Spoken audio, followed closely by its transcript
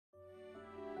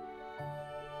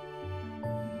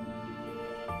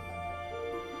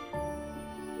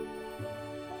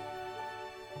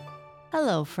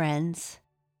Hello, friends,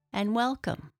 and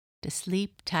welcome to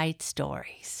Sleep Tight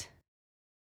Stories.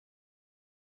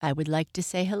 I would like to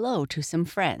say hello to some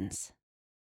friends.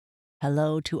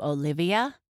 Hello to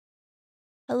Olivia.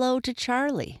 Hello to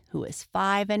Charlie, who is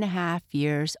 5.5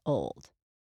 years old.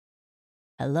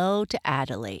 Hello to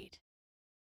Adelaide.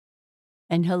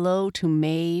 And hello to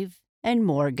Maeve and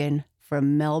Morgan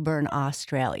from Melbourne,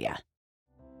 Australia.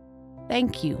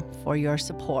 Thank you for your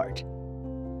support.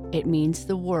 It means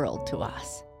the world to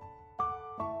us.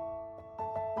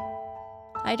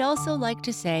 I'd also like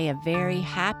to say a very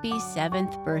happy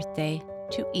 7th birthday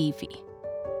to Evie.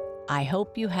 I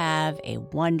hope you have a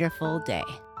wonderful day.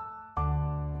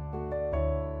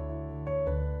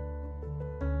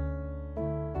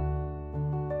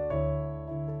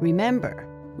 Remember,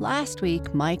 last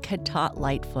week Mike had taught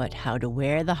Lightfoot how to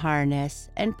wear the harness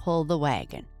and pull the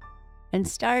wagon, and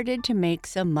started to make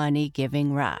some money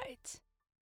giving rides.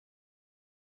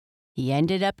 He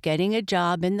ended up getting a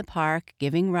job in the park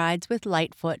giving rides with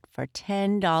Lightfoot for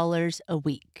 $10 a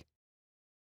week.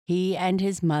 He and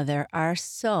his mother are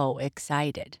so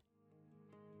excited.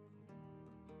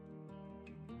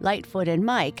 Lightfoot and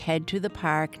Mike head to the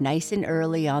park nice and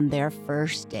early on their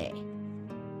first day.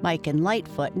 Mike and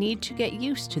Lightfoot need to get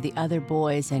used to the other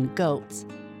boys and goats,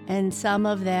 and some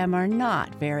of them are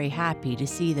not very happy to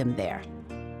see them there.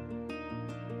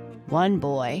 One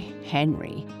boy,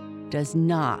 Henry, does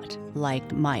not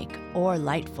like Mike or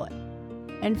Lightfoot,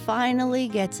 and finally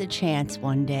gets a chance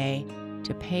one day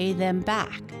to pay them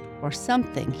back for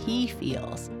something he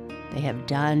feels they have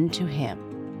done to him.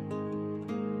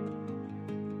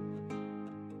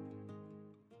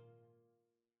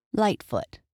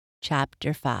 Lightfoot,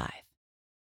 Chapter 5.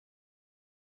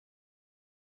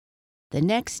 The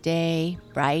next day,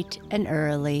 bright and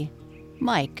early,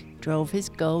 Mike drove his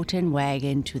goat and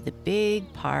wagon to the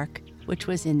big park, which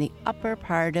was in the upper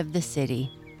part of the city,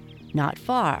 not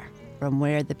far from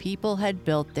where the people had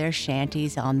built their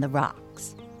shanties on the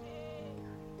rocks.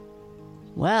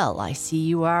 "Well, I see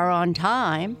you are on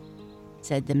time,"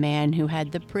 said the man who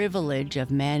had the privilege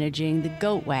of managing the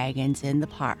goat wagons in the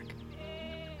park.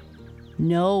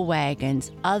 No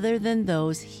wagons other than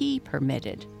those he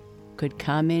permitted could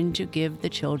come in to give the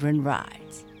children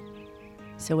rides.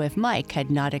 So if Mike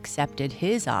had not accepted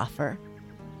his offer,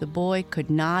 the boy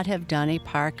could not have done a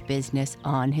park business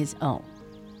on his own.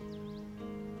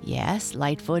 "Yes,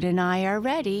 Lightfoot and I are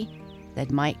ready,"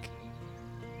 said Mike.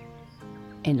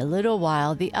 In a little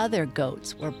while, the other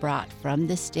goats were brought from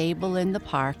the stable in the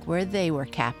park where they were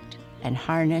kept and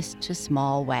harnessed to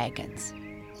small wagons.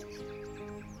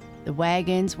 The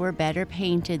wagons were better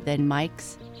painted than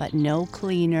Mike's, but no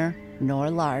cleaner nor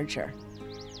larger.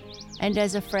 And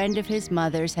as a friend of his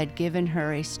mother's had given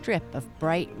her a strip of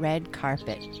bright red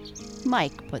carpet,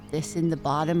 Mike put this in the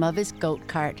bottom of his goat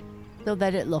cart so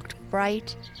that it looked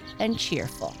bright and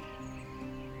cheerful.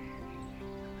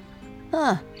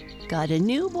 Got a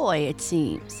new boy, it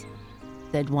seems,"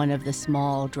 said one of the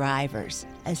small drivers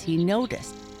as he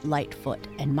noticed Lightfoot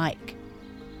and Mike.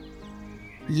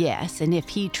 "Yes, and if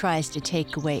he tries to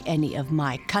take away any of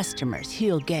my customers,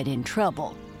 he'll get in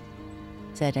trouble,"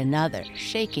 said another,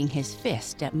 shaking his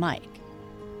fist at Mike.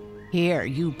 "Here,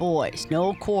 you boys,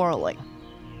 no quarreling,"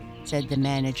 said the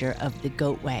manager of the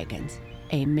goat wagons,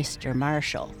 a Mr.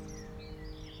 Marshall.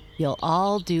 "You'll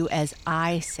all do as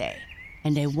I say,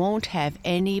 and I won't have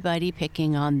anybody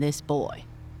picking on this boy.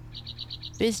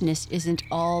 Business isn't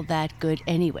all that good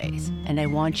anyways, and I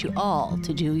want you all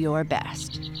to do your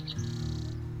best."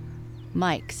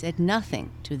 Mike said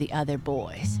nothing to the other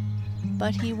boys,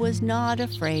 but he was not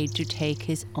afraid to take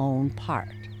his own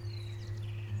part.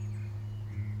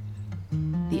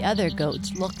 The other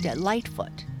goats looked at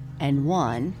Lightfoot, and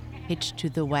one, hitched to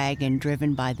the wagon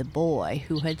driven by the boy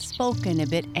who had spoken a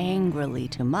bit angrily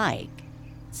to Mike,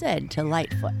 said to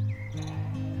Lightfoot,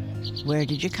 "Where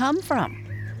did you come from?"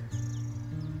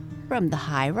 "From the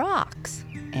high rocks,"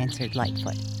 answered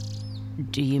Lightfoot.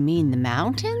 "Do you mean the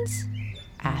mountains?"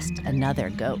 asked another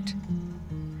goat.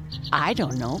 "I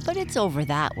don't know, but it's over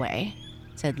that way,"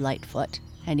 said Lightfoot,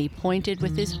 and he pointed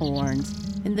with his horns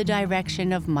in the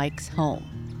direction of Mike's home.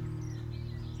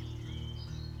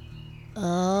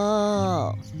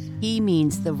 "Oh, he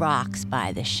means the rocks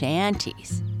by the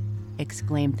shanties,"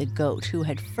 exclaimed the goat who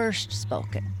had first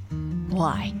spoken.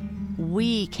 "Why,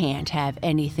 we can't have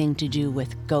anything to do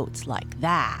with goats like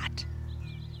that.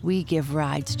 We give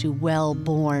rides to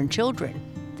well-born children.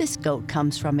 This goat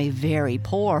comes from a very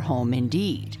poor home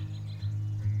indeed."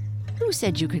 "Who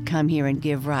said you could come here and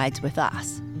give rides with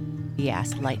us?" he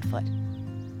asked Lightfoot.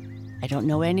 "I don't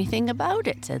know anything about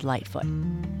it," said Lightfoot.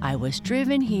 "I was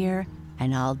driven here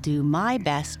and I'll do my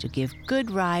best to give good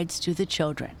rides to the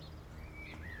children.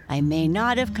 I may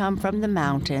not have come from the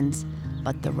mountains,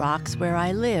 but the rocks where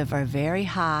I live are very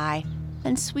high,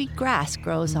 and sweet grass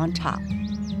grows on top.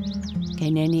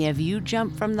 Can any of you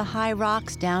jump from the high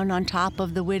rocks down on top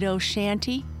of the widow's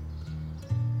shanty?"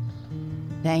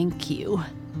 "Thank you.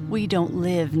 We don't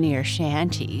live near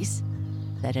shanties,"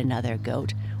 said another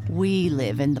goat. "We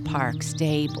live in the park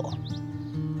stable."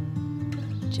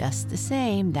 "Just the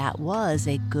same, that was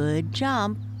a good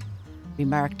jump,"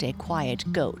 remarked a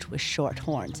quiet goat with short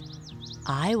horns.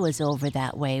 "I was over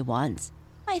that way once.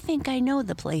 I think I know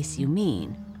the place you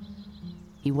mean."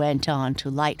 He went on to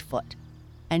Lightfoot,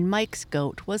 and Mike's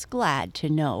goat was glad to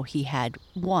know he had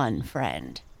one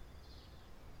friend.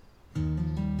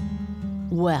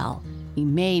 "Well, he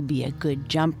may be a good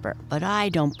jumper, but I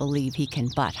don't believe he can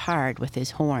butt hard with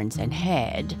his horns and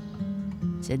head,"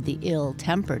 said the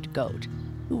ill-tempered goat,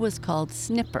 who was called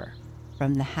Snipper,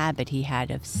 from the habit he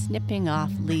had of snipping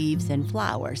off leaves and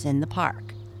flowers in the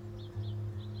park.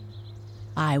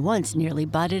 "I once nearly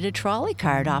butted a trolley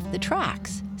cart off the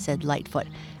tracks," said Lightfoot,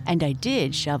 "and I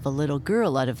did shove a little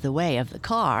girl out of the way of the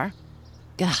car."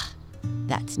 "Gah,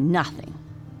 that's nothing,"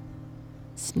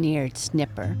 sneered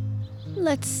Snipper.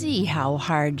 "Let's see how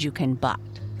hard you can butt."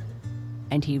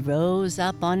 And he rose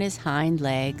up on his hind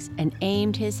legs and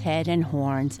aimed his head and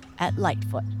horns at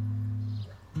Lightfoot.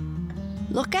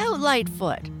 "Look out,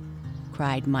 Lightfoot!"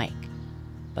 cried Mike.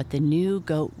 But the new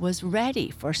goat was ready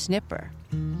for Snipper.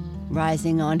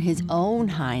 Rising on his own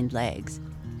hind legs,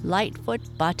 Lightfoot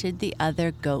butted the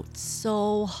other goat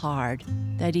so hard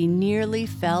that he nearly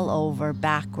fell over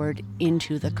backward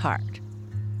into the cart.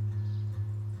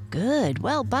 "Good,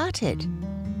 well butted,"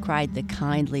 cried the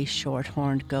kindly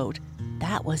short-horned goat.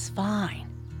 "That was fine."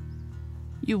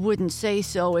 "You wouldn't say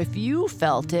so if you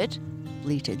felt it,"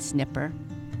 bleated Snipper.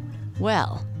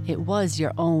 "Well, it was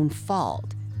your own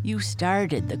fault. You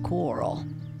started the quarrel,"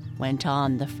 went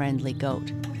on the friendly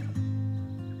goat.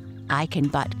 "I can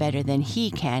butt better than he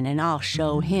can, and I'll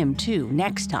show him too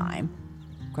next time,"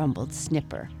 grumbled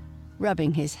Snipper,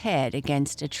 rubbing his head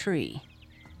against a tree.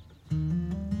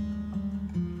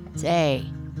 "Say,"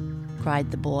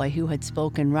 cried the boy who had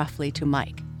spoken roughly to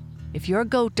Mike, "if your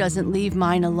goat doesn't leave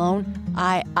mine alone,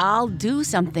 I'll do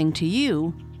something to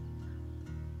you."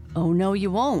 "Oh, no, you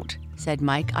won't," said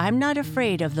Mike. "I'm not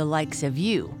afraid of the likes of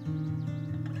you."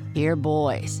 "Here,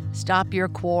 boys, stop your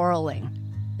quarreling,"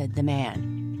 said the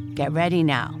man. "Get ready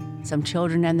now. Some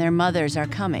children and their mothers are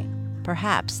coming.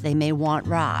 Perhaps they may want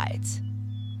rides."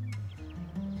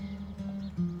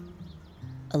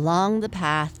 Along the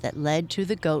path that led to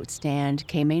the goat stand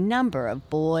came a number of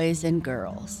boys and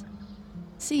girls.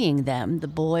 Seeing them, the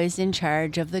boys in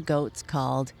charge of the goats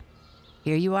called,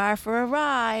 "Here you are for a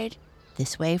ride.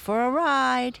 This way for a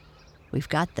ride. We've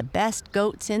got the best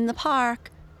goats in the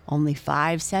park. Only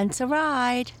 5 cents a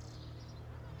ride."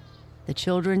 The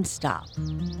children stopped.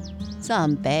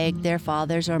 Some begged their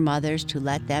fathers or mothers to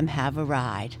let them have a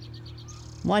ride.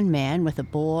 One man with a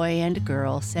boy and a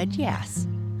girl said yes.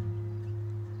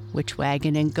 "Which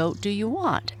wagon and goat do you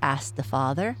want?" asked the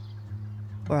father.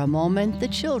 For a moment, the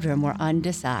children were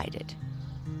undecided.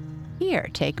 "Here,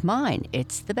 take mine.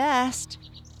 It's the best,"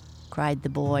 cried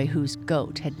the boy whose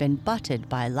goat had been butted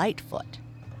by Lightfoot.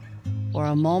 For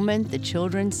a moment, the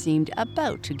children seemed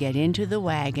about to get into the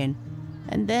wagon,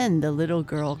 and then the little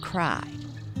girl cried,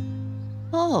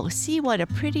 "Oh, see what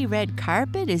a pretty red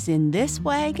carpet is in this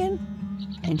wagon!"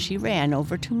 And she ran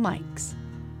over to Mike's.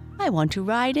 "I want to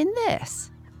ride in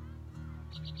this."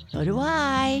 "So do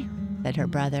I," said her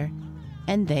brother,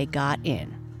 and they got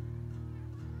in.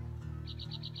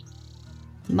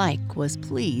 Mike was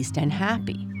pleased and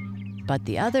happy, but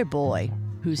the other boy,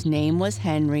 whose name was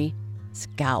Henry,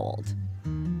 scowled.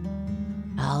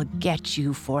 "I'll get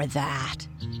you for that,"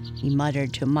 he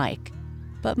muttered to Mike,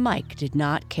 but Mike did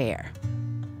not care.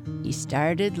 He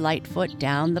started Lightfoot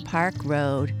down the park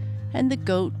road, and the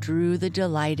goat drew the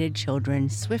delighted children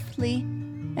swiftly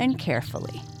and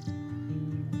carefully.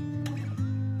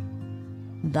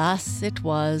 Thus it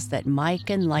was that Mike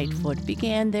and Lightfoot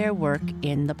began their work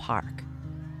in the park.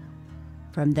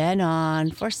 From then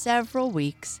on, for several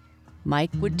weeks,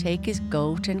 Mike would take his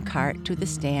goat and cart to the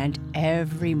stand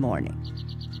every morning,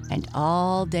 and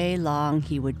all day long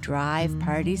he would drive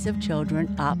parties of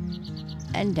children up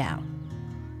and down.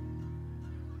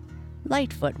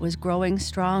 Lightfoot was growing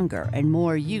stronger and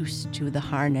more used to the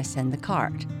harness and the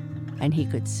cart, and he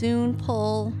could soon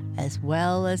pull as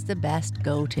well as the best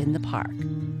goat in the park.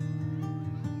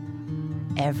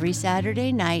 Every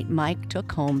Saturday night, Mike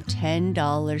took home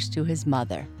 $10 to his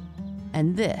mother,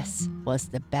 and this was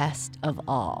the best of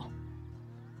all.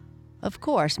 Of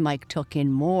course, Mike took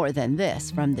in more than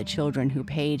this from the children who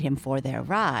paid him for their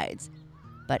rides,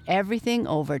 but everything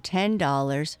over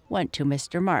 $10 went to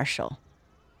Mr. Marshall.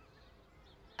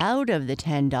 Out of the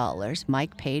 $10,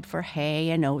 Mike paid for hay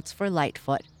and oats for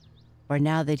Lightfoot, for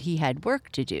now that he had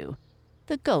work to do,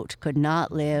 the goat could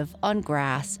not live on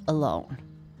grass alone.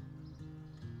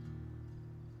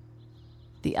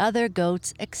 The other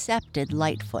goats accepted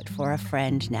Lightfoot for a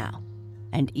friend now,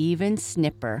 and even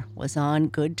Snipper was on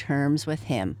good terms with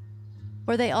him,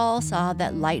 for they all saw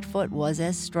that Lightfoot was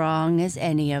as strong as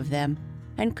any of them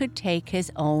and could take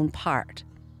his own part.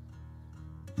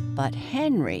 But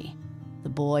Henry, the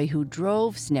boy who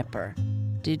drove Snipper,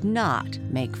 did not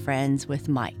make friends with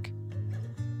Mike.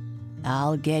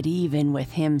 "I'll get even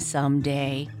with him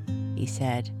someday," he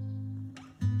said.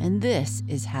 And this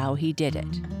is how he did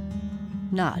it.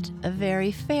 Not a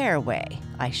very fair way,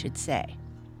 I should say.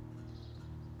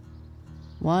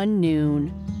 One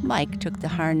noon, Mike took the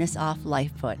harness off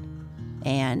Lightfoot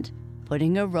and,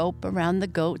 putting a rope around the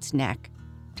goat's neck,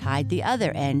 tied the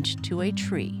other end to a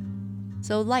tree,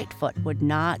 so Lightfoot would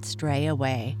not stray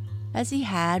away, as he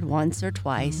had once or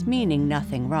twice, meaning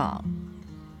nothing wrong.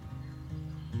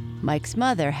 Mike's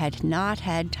mother had not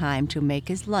had time to make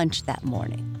his lunch that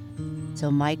morning,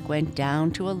 so Mike went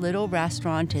down to a little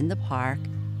restaurant in the park,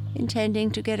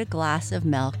 intending to get a glass of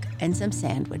milk and some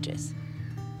sandwiches.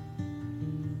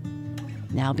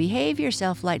 "Now behave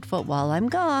yourself, Lightfoot, while I'm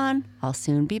gone. I'll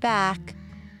soon be back,"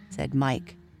 said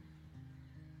Mike.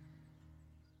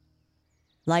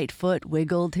 Lightfoot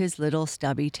wiggled his little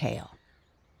stubby tail.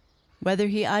 Whether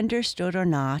he understood or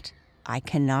not, I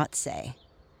cannot say.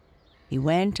 He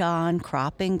went on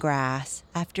cropping grass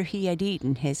after he had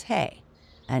eaten his hay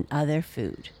and other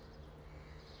food.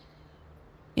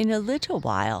 In a little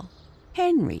while,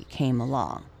 Henry came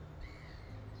along.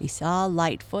 He saw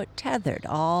Lightfoot tethered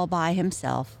all by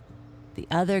himself, the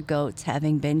other goats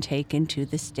having been taken to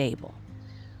the stable.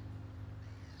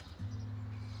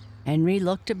 Henry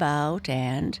looked about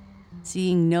and,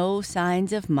 seeing no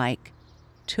signs of Mike,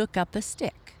 took up a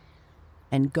stick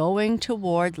and, going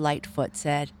toward Lightfoot,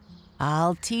 said,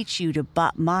 "I'll teach you to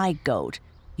butt my goat.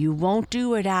 You won't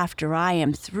do it after I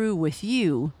am through with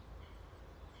you."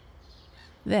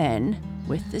 Then,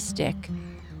 with the stick,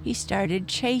 he started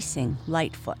chasing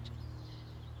Lightfoot.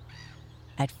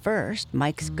 At first,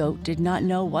 Mike's goat did not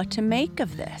know what to make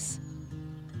of this.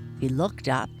 He looked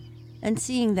up, and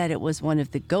seeing that it was one of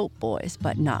the goat boys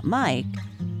but not Mike,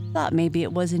 thought maybe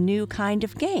it was a new kind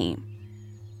of game.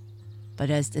 But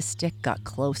as the stick got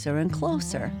closer and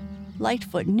closer,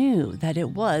 Lightfoot knew that it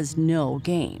was no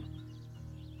game.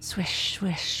 Swish,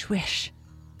 swish, swish.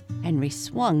 Henry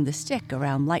swung the stick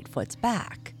around Lightfoot's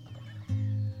back.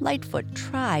 Lightfoot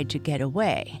tried to get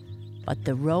away, but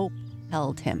the rope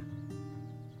held him.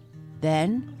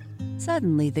 Then,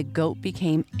 suddenly the goat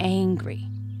became angry,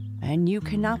 and you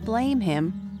cannot blame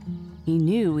him. He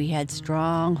knew he had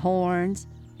strong horns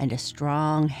and a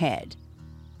strong head,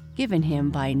 given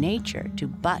him by nature to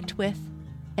butt with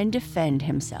and defend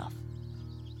himself.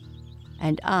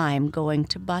 "And I'm going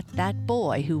to butt that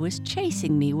boy who was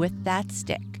chasing me with that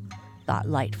stick," thought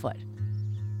Lightfoot.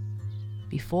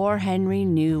 Before Henry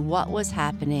knew what was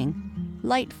happening,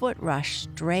 Lightfoot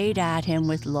rushed straight at him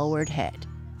with lowered head.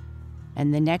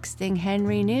 And the next thing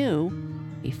Henry knew,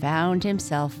 he found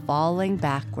himself falling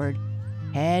backward,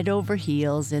 head over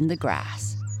heels in the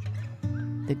grass.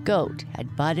 The goat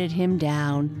had butted him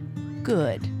down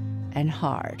good and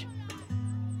hard.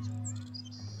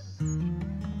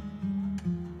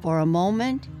 For a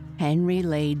moment, Henry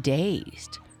lay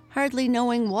dazed, hardly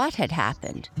knowing what had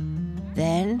happened.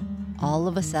 Then, all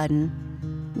of a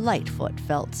sudden, Lightfoot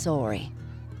felt sorry.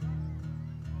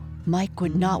 "Mike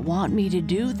would not want me to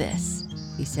do this,"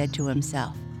 he said to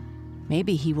himself.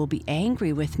 "Maybe he will be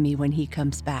angry with me when he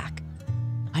comes back.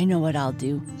 I know what I'll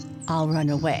do. I'll run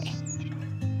away."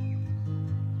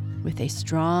 With a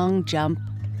strong jump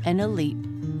and a leap,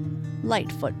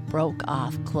 Lightfoot broke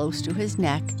off close to his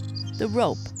neck the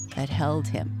rope that held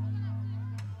him.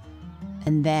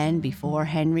 And then, before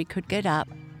Henry could get up,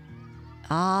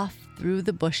 off through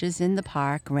the bushes in the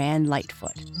park ran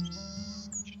Lightfoot.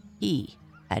 He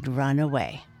had run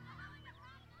away.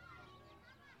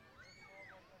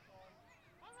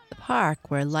 The park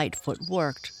where Lightfoot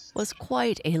worked was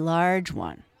quite a large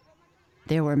one.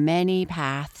 There were many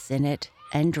paths in it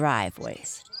and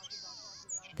driveways.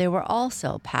 There were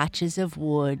also patches of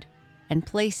wood and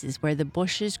places where the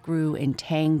bushes grew in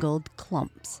tangled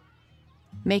clumps,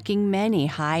 making many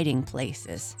hiding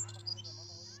places.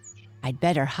 "I'd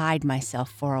better hide myself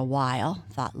for a while,"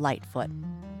 thought Lightfoot,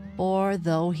 for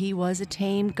though he was a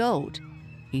tame goat,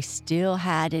 he still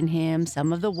had in him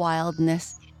some of the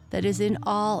wildness that is in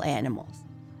all animals.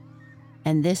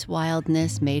 And this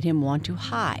wildness made him want to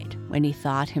hide when he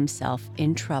thought himself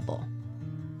in trouble.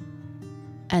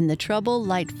 And the trouble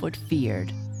Lightfoot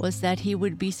feared was that he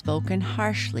would be spoken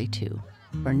harshly to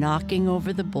for knocking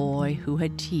over the boy who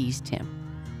had teased him.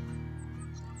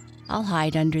 "I'll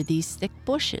hide under these thick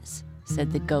bushes,"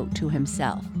 said the goat to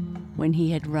himself, when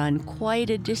he had run quite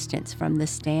a distance from the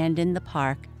stand in the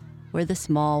park where the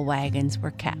small wagons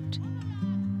were kept.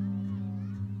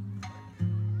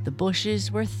 The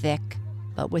bushes were thick,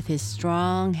 but with his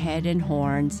strong head and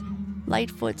horns,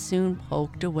 Lightfoot soon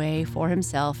poked a way for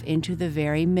himself into the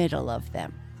very middle of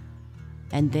them.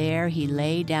 And there he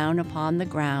lay down upon the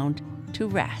ground to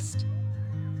rest,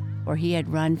 for he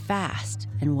had run fast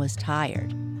and was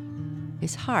tired.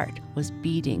 His heart was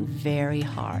beating very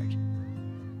hard.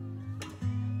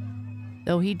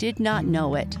 Though he did not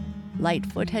know it,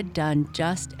 Lightfoot had done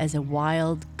just as a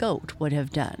wild goat would have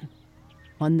done,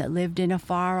 one that lived in a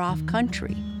far-off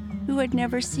country, who had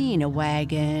never seen a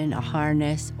wagon, a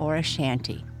harness, or a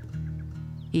shanty.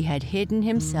 He had hidden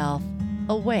himself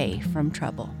away from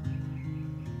trouble.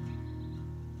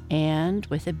 And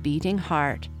with a beating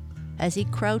heart, as he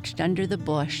crouched under the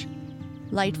bush,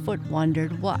 Lightfoot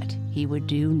wondered what he would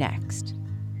do next.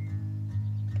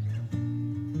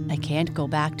 "I can't go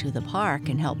back to the park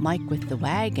and help Mike with the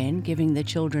wagon, giving the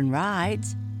children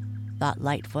rides," thought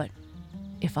Lightfoot.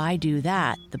 "If I do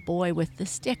that, the boy with the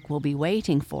stick will be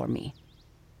waiting for me.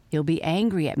 He'll be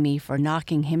angry at me for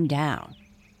knocking him down.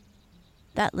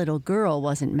 That little girl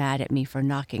wasn't mad at me for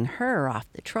knocking her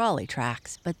off the trolley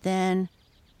tracks, but then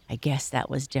I guess that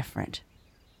was different.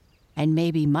 And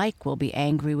maybe Mike will be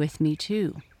angry with me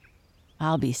too.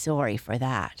 I'll be sorry for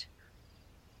that.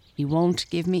 He won't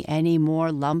give me any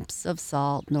more lumps of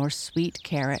salt nor sweet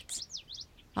carrots.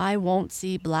 I won't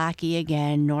see Blackie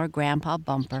again nor Grandpa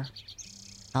Bumper.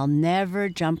 I'll never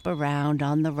jump around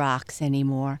on the rocks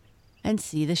anymore and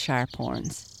see the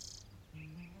Sharphorns.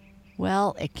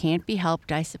 Well, it can't be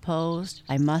helped, I suppose.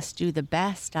 I must do the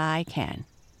best I can.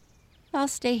 I'll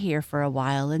stay here for a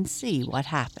while and see what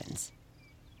happens."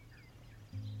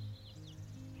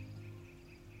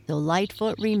 So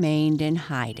Lightfoot remained in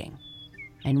hiding,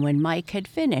 and when Mike had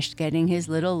finished getting his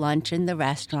little lunch in the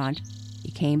restaurant,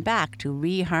 he came back to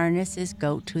reharness his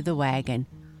goat to the wagon,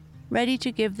 ready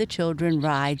to give the children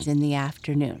rides in the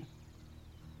afternoon.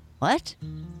 "What?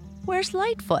 Where's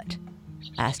Lightfoot?"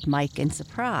 asked Mike in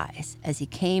surprise as he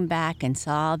came back and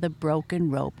saw the broken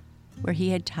rope where he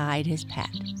had tied his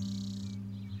pet.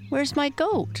 "Where's my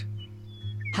goat?"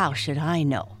 "How should I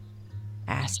know?"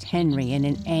 asked Henry in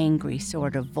an angry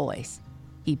sort of voice.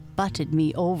 "He butted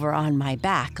me over on my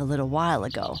back a little while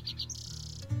ago."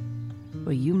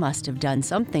 "Well, you must have done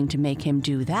something to make him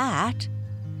do that,"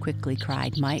 quickly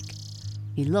cried Mike.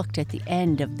 He looked at the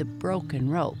end of the broken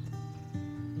rope.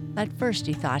 At first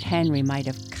he thought Henry might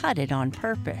have cut it on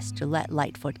purpose to let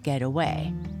Lightfoot get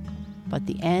away, but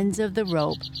the ends of the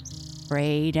rope,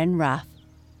 frayed and rough,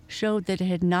 showed that it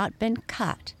had not been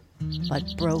cut,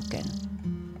 but broken.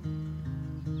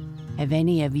 "Have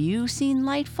any of you seen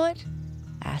Lightfoot?"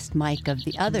 asked Mike of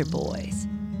the other boys,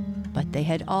 but they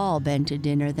had all been to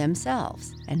dinner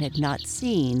themselves and had not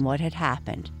seen what had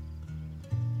happened.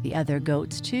 The other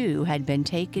goats, too, had been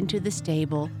taken to the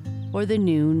stable for the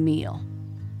noon meal.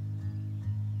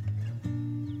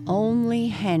 Only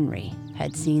Henry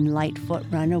had seen Lightfoot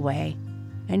run away,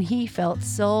 and he felt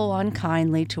so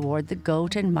unkindly toward the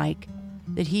goat and Mike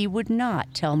that he would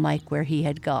not tell Mike where he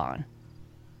had gone.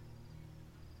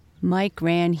 Mike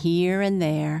ran here and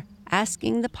there,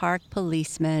 asking the park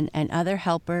policemen and other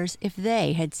helpers if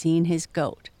they had seen his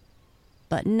goat,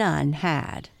 but none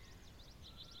had.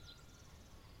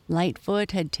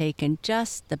 Lightfoot had taken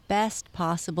just the best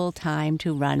possible time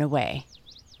to run away.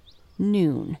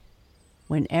 Noon,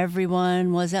 when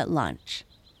everyone was at lunch,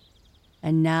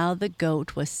 and now the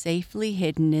goat was safely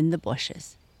hidden in the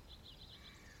bushes.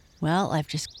 "Well, I've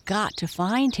just got to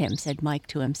find him," said Mike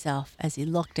to himself as he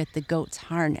looked at the goat's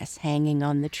harness hanging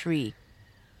on the tree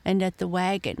and at the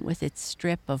wagon with its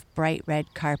strip of bright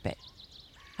red carpet.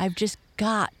 "I've just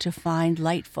got to find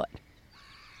Lightfoot."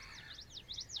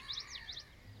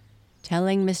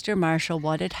 Telling Mr. Marshall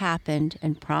what had happened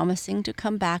and promising to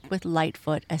come back with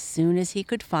Lightfoot as soon as he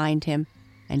could find him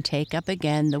and take up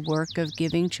again the work of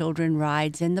giving children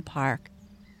rides in the park,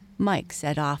 Mike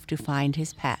set off to find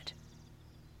his pet.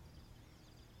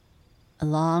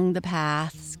 Along the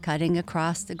paths, cutting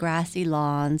across the grassy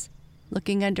lawns,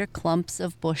 looking under clumps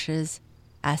of bushes,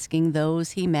 asking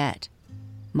those he met,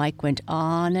 Mike went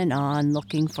on and on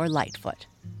looking for Lightfoot.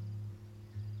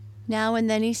 Now and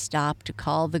then he stopped to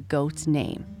call the goat's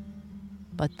name.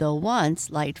 But though once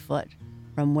Lightfoot,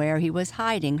 from where he was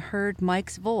hiding, heard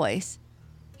Mike's voice,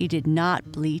 he did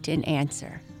not bleat in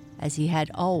answer, as he had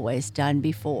always done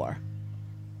before.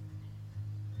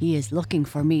 "He is looking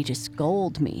for me to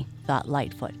scold me," thought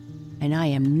Lightfoot, "and I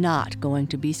am not going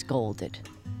to be scolded."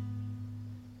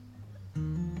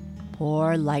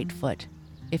 Poor Lightfoot.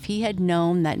 If he had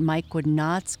known that Mike would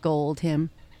not scold him,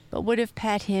 but would have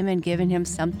pet him and given him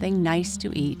something nice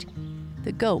to eat,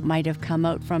 the goat might have come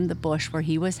out from the bush where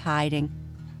he was hiding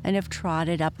and have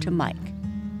trotted up to Mike.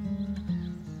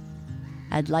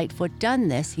 Had Lightfoot done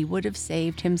this, he would have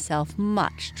saved himself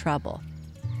much trouble.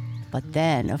 But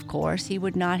then, of course, he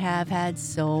would not have had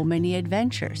so many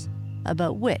adventures,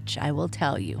 about which I will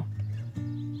tell you.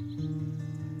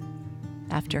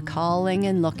 After calling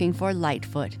and looking for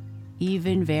Lightfoot,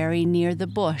 even very near the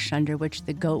bush under which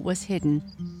the goat was hidden,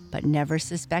 but never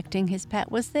suspecting his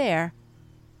pet was there,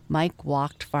 Mike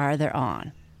walked farther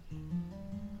on.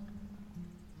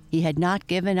 He had not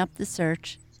given up the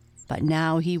search, but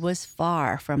now he was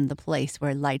far from the place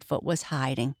where Lightfoot was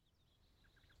hiding.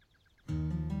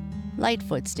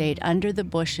 Lightfoot stayed under the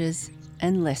bushes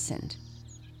and listened.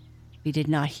 He did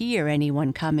not hear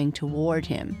anyone coming toward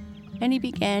him, and he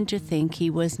began to think he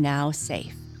was now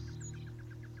safe.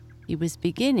 He was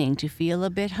beginning to feel a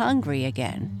bit hungry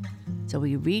again, so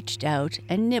he reached out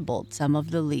and nibbled some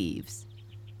of the leaves.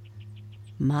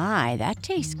 "My, that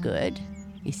tastes good,"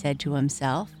 he said to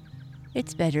himself.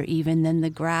 "It's better even than the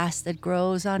grass that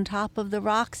grows on top of the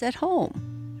rocks at home."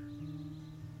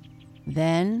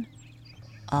 Then,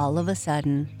 all of a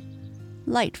sudden,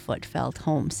 Lightfoot felt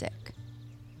homesick.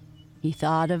 He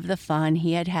thought of the fun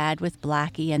he had had with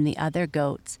Blackie and the other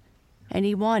goats, and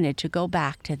he wanted to go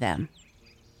back to them.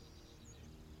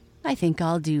 "I think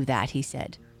I'll do that," he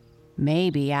said.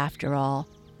 "Maybe, after all,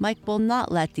 Mike will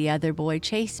not let the other boy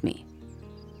chase me.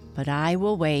 But I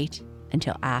will wait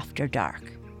until after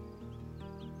dark."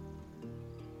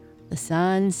 The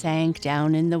sun sank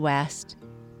down in the west.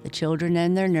 The children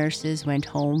and their nurses went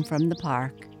home from the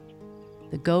park.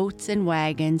 The goats and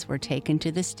wagons were taken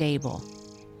to the stable.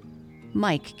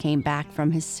 Mike came back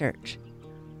from his search.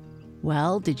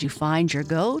 "Well, did you find your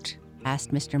goat?"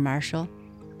 asked Mr. Marshall.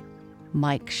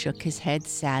 Mike shook his head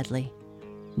sadly.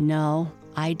 "No,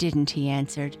 I didn't," he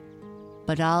answered.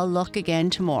 "But I'll look again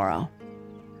tomorrow."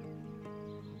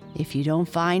 "If you don't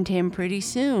find him pretty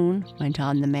soon," went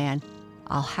on the man,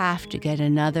 "I'll have to get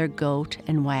another goat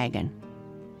and wagon."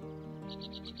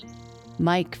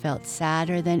 Mike felt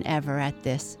sadder than ever at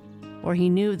this, for he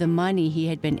knew the money he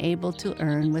had been able to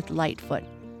earn with Lightfoot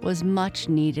was much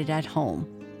needed at home.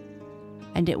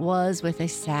 And it was with a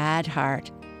sad heart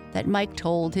that Mike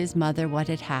told his mother what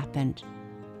had happened.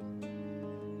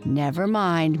 "Never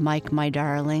mind, Mike, my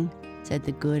darling," said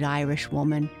the good Irish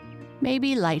woman.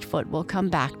 "Maybe Lightfoot will come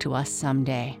back to us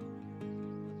someday."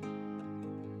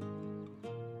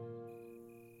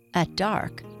 At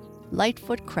dark,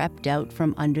 Lightfoot crept out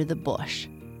from under the bush.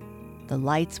 The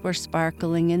lights were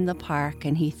sparkling in the park,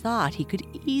 and he thought he could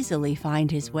easily find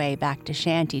his way back to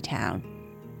Shantytown.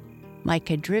 Mike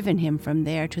had driven him from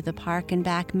there to the park and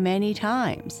back many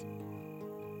times.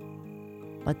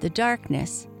 But the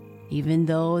darkness, even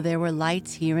though there were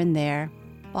lights here and there,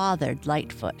 bothered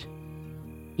Lightfoot.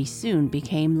 He soon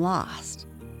became lost.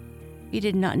 He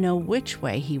did not know which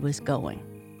way he was going.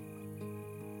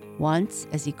 Once,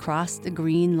 as he crossed the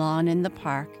green lawn in the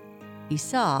park, he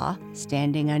saw,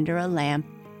 standing under a lamp,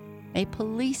 a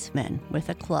policeman with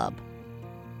a club.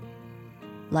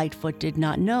 Lightfoot did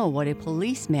not know what a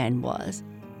policeman was,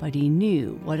 but he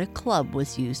knew what a club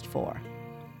was used for: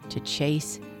 to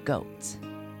chase goats.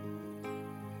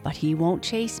 "But he won't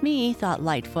chase me," thought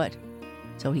Lightfoot,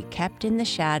 so he kept in the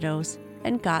shadows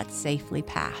and got safely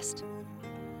past.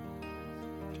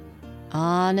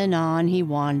 On and on he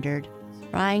wandered,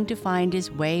 trying to find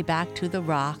his way back to the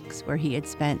rocks where he had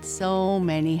spent so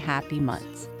many happy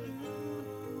months.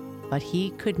 But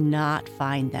he could not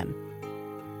find them,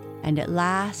 and at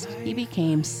last he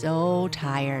became so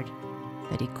tired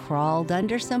that he crawled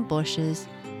under some bushes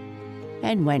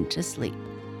and went to sleep.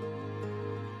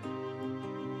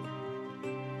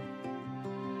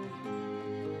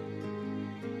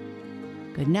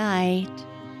 Good night.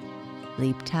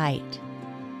 Sleep tight.